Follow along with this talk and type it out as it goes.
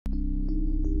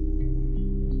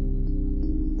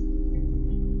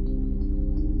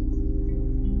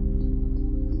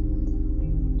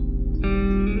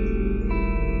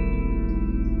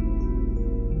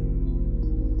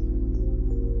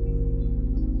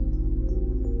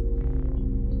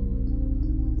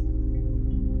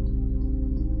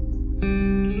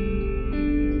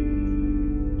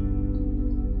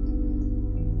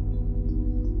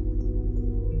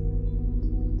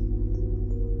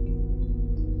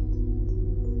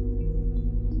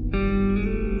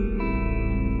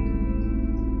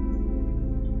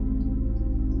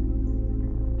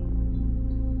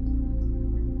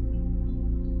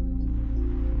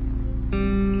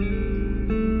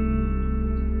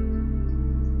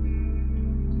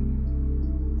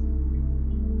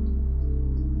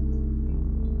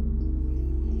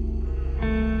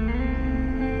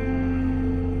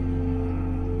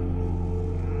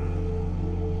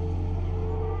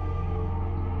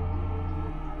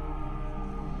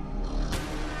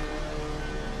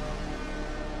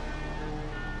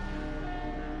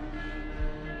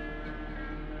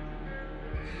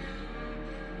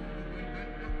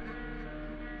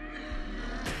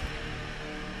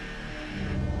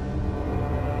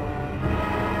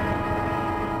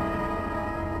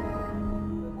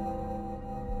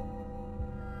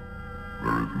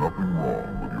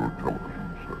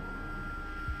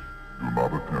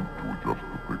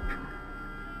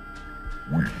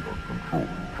We are controlling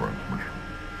transmission.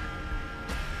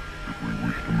 If we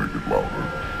wish to make it louder,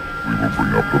 we will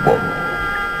bring up the volume.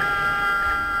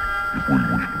 If we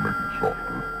wish to make it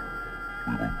softer,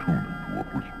 we will tune it to a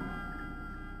whisper.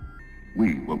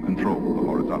 We will control the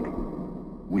horizontal.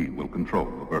 We will control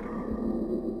the vertical.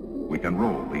 We can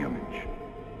roll the image,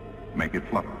 make it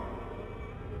flutter.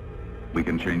 We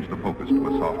can change the focus to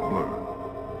a soft blur,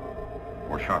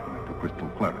 or sharpen it to crystal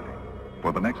clarity.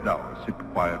 For the next hour, sit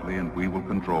quietly and we will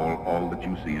control all that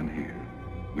you see and hear.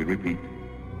 We repeat,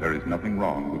 there is nothing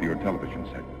wrong with your television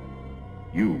set.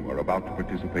 You are about to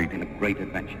participate in a great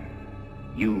adventure.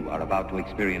 You are about to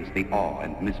experience the awe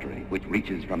and mystery which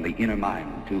reaches from the inner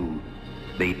mind to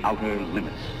the outer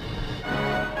limits.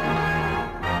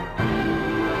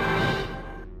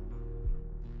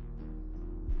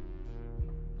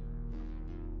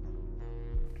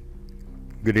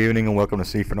 Good evening and welcome to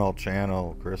Seafenol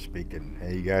Channel. Chris speaking.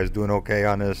 Hey, you guys doing okay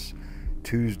on this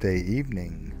Tuesday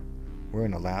evening? We're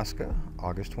in Alaska,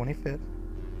 August 25th,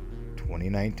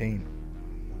 2019.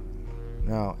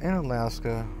 Now, in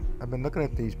Alaska, I've been looking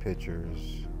at these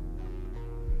pictures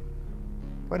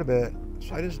quite a bit.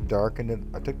 So I just darkened it.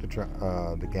 I took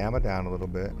the gamma down a little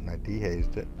bit and I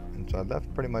dehazed it. And so I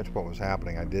left pretty much what was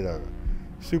happening. I did a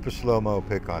super slow-mo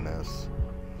pick on this.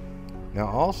 Now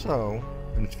also,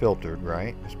 and it's filtered,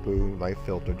 right? This blue light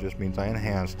filter just means I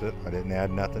enhanced it. I didn't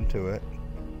add nothing to it.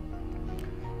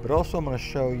 But also I'm going to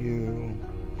show you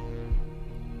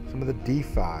some of the D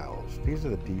files. These are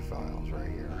the D files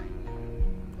right here.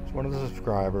 It's one of the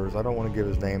subscribers. I don't want to give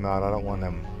his name out. I don't want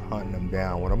them hunting him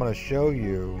down. What I'm going to show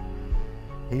you,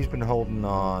 he's been holding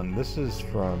on. This is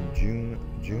from June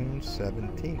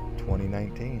 17th,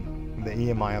 2019. The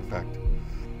EMI effect.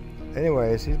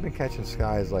 Anyways, he's been catching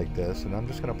skies like this, and I'm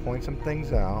just going to point some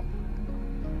things out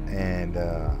and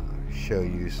show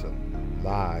you some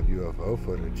live UFO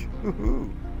footage. Woohoo!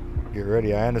 Get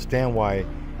ready. I understand why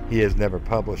he has never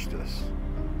published this.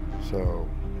 So,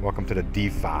 welcome to the D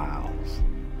Files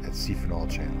at Seafenol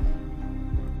Channel.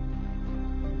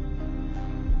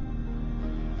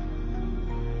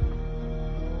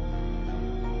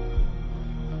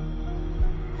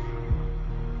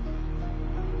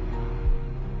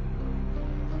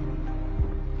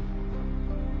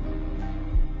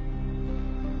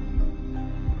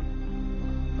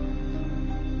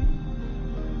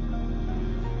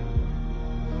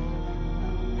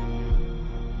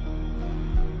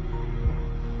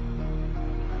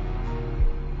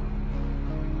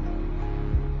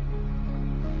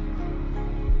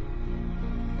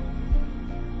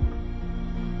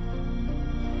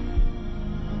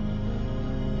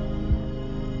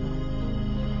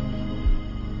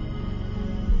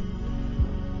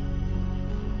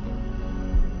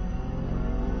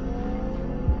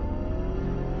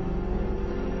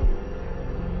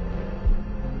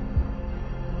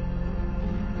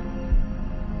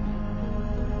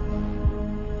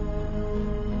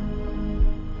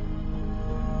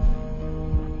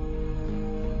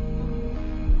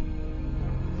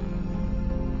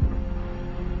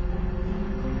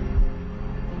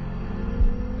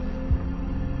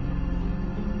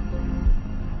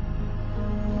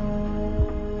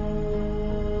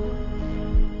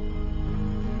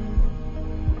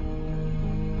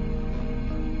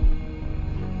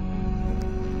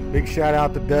 Big shout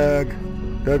out to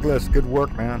Douglas, good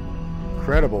work, man.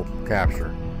 Incredible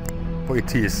capture. Wait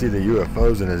till you see the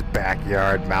UFOs in his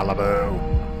backyard, Malibu.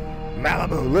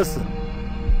 Malibu, listen.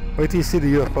 Wait till you see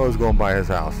the UFOs going by his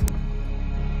house.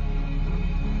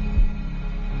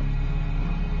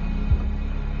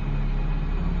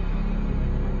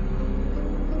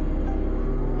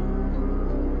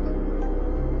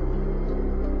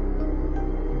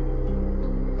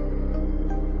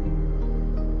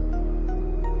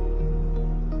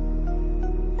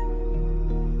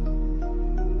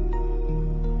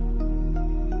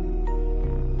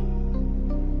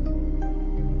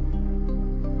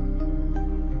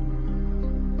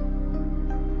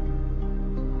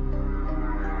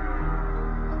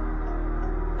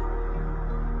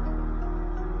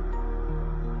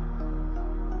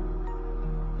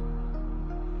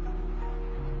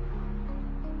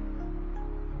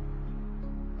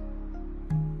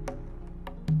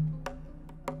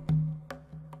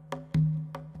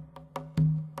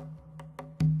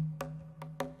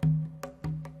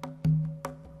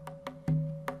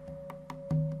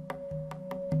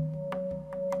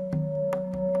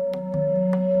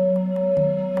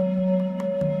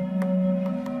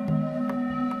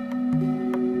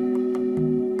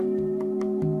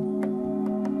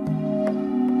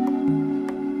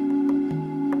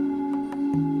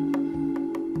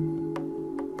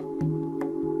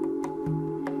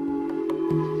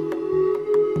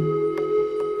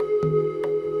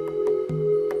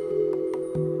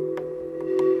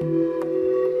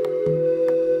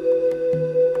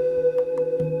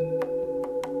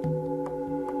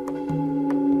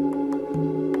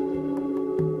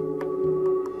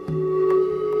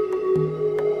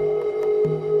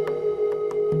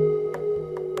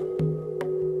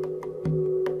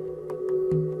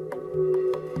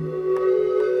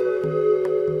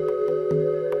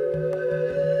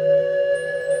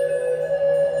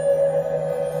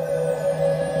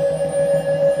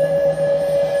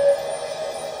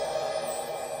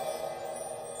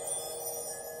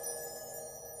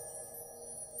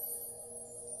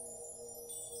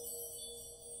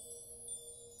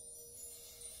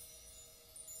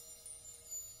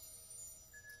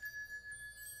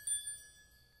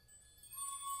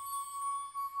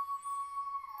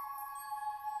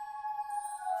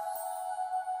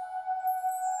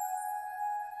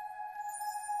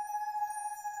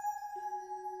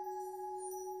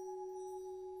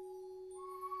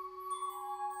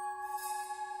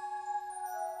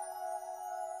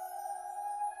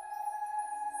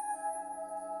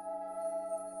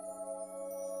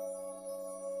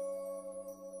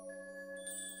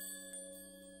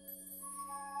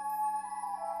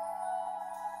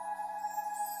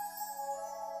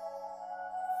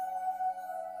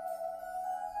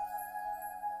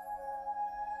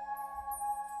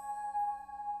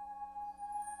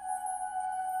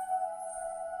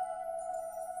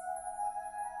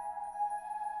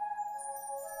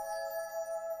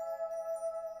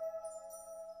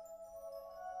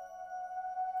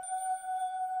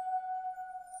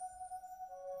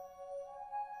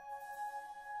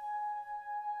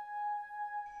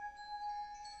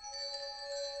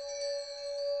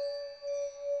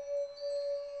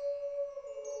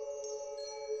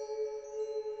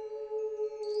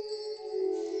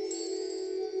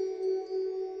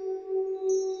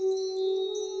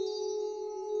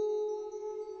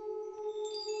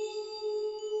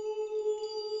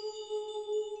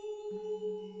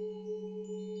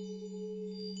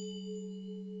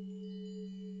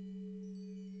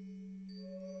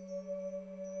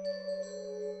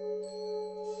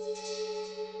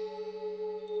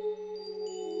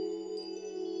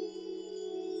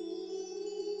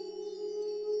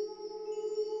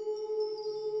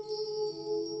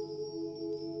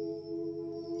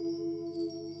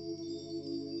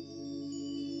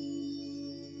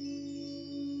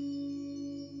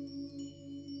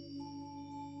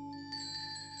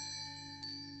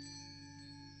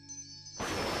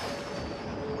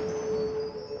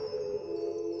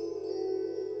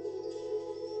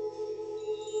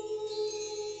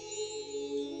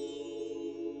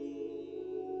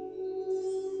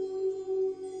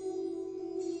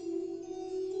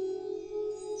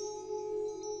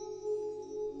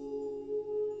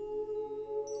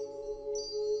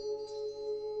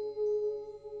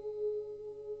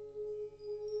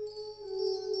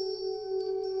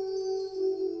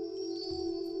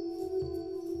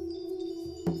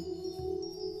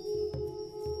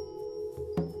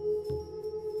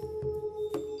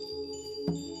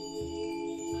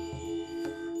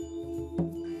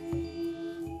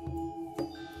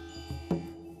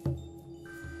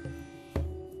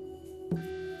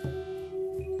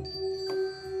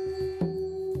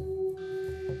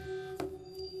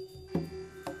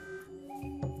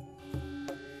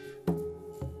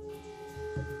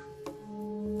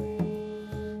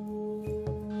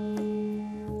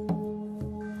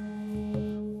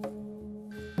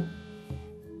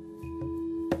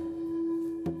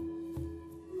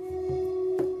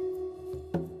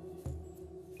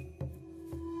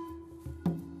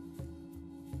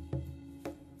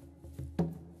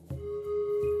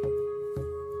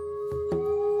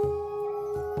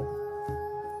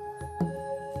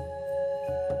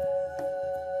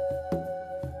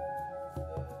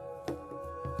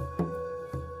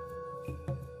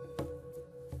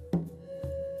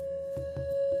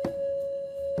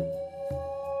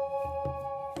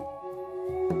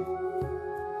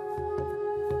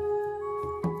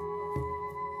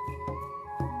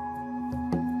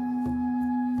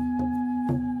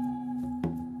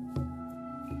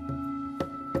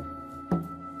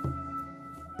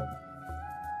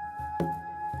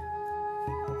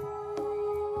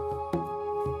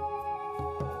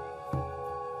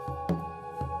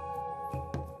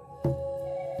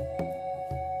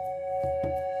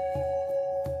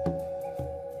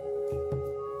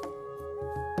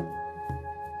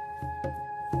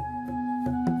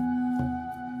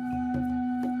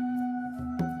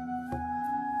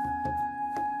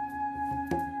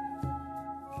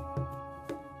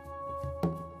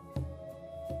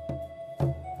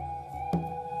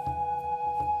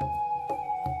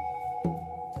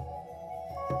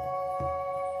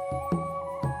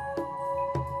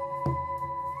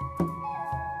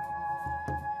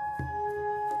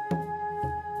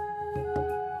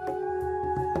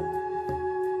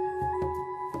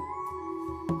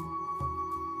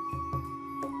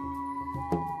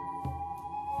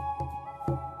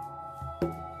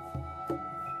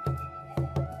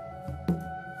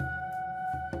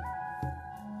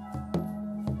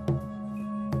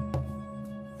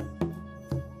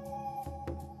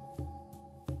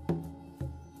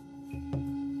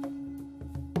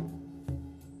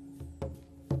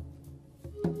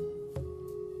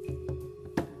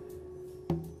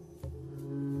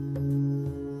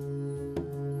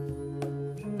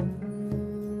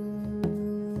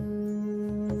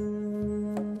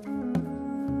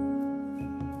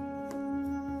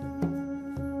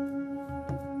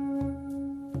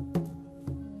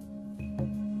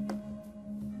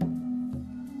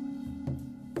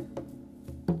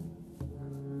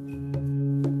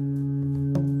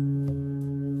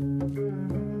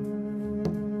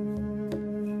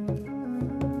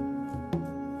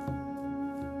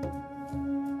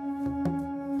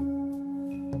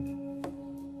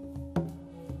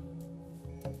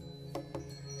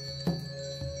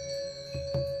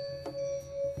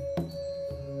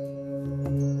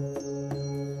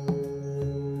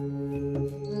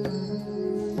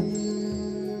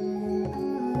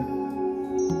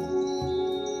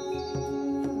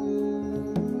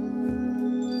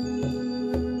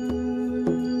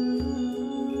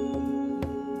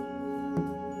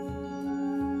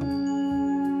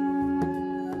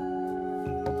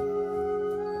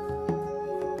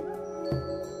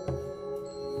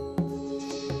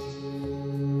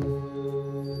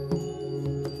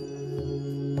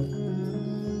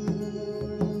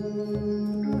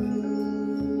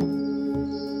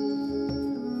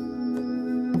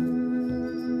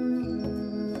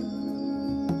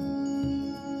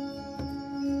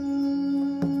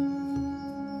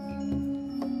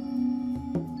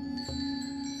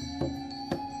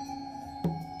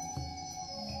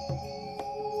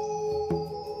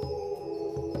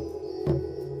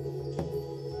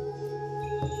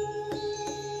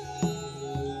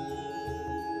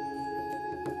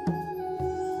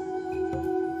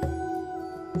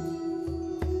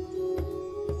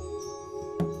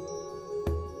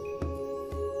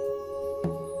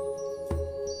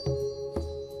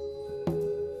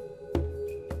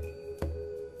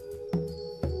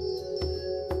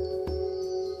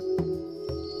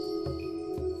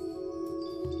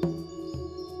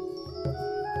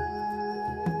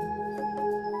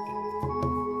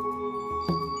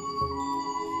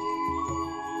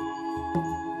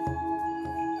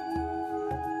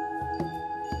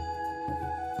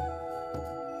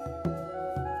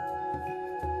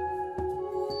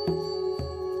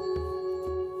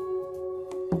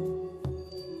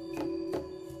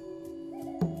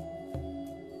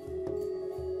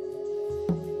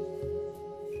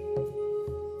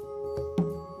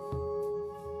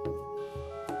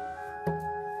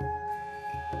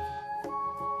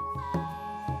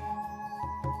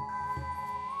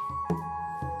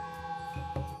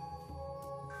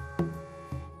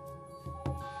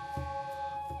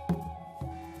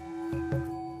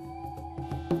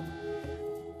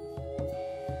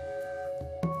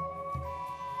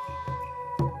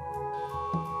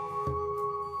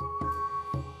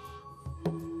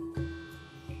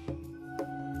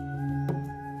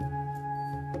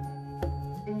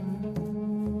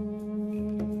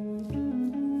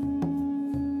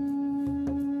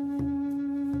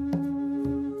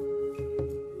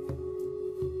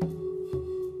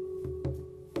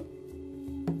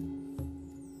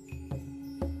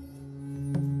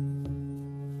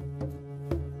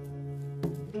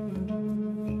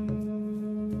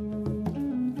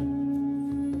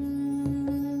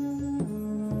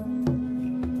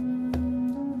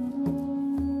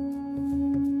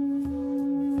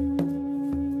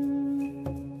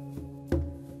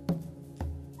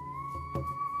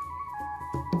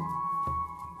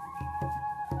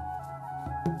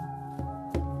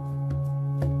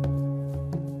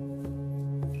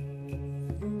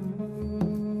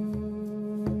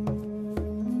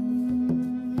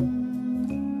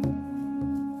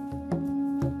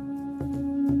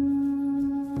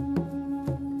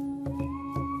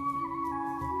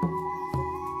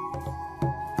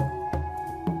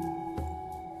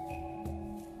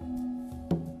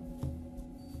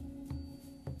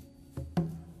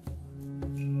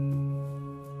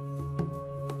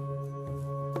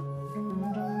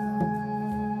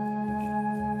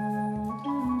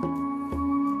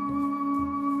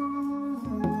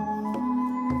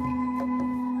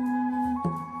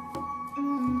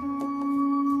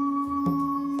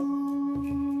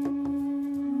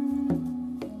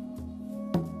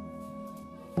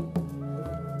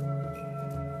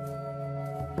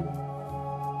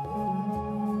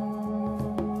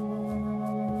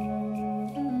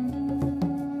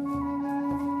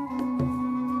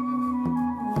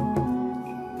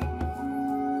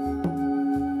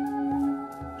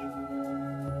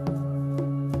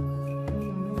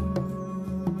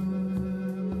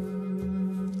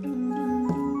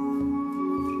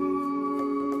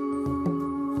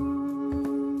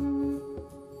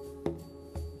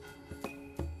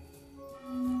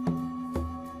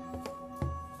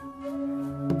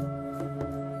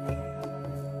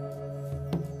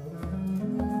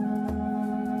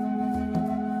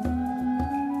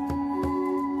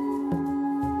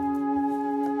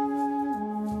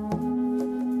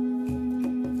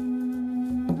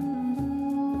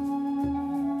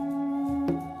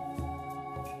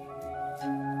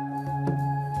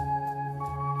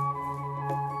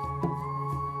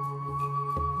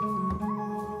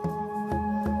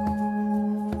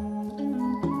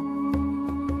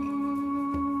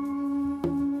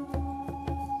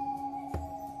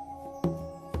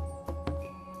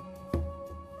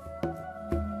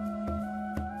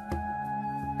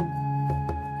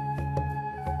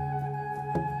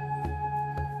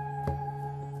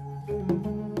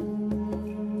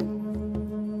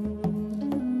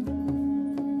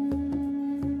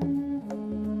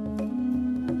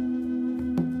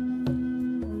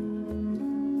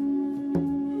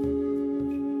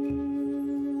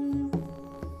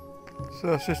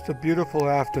 So it's just a beautiful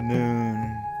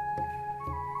afternoon,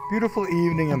 beautiful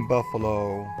evening in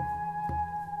Buffalo.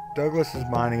 Douglas is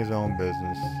minding his own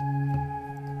business,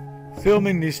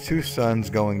 filming these two suns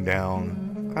going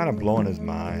down, kind of blowing his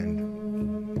mind.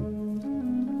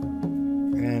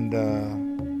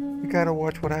 And we gotta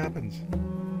watch what happens.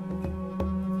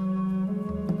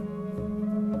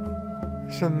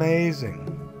 It's amazing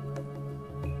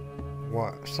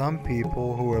what some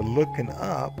people who are looking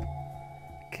up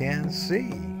can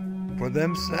see for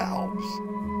themselves.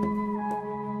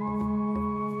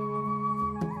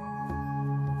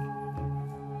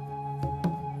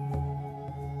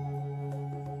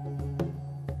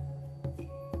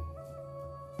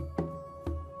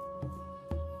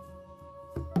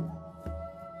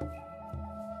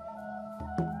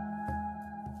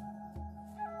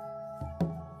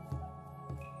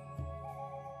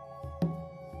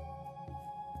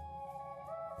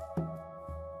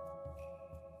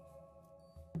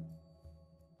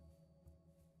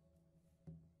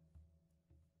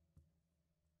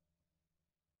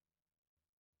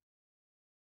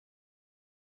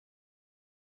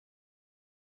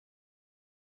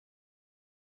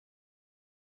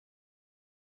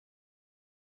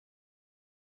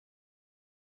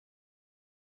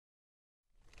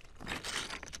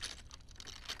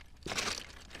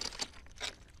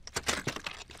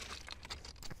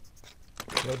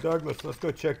 Yo, Douglas, let's go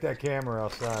check that camera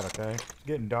outside, okay? It's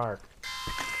getting dark.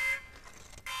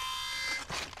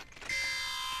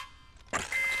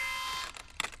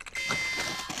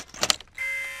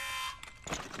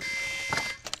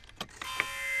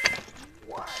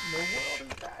 What in the world is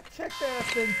that? Check that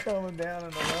thing coming down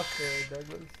on the left there,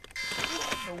 Douglas.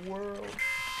 What in the world?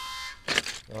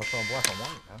 Oh, it's on black and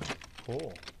white, huh?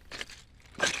 Cool.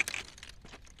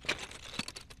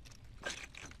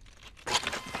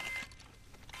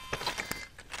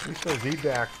 At least those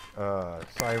evac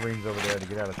sirens over there to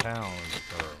get out of town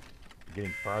are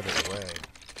getting farther away.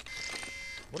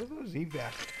 What are those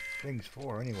evac things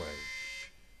for anyway?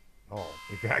 Oh,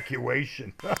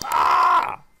 evacuation.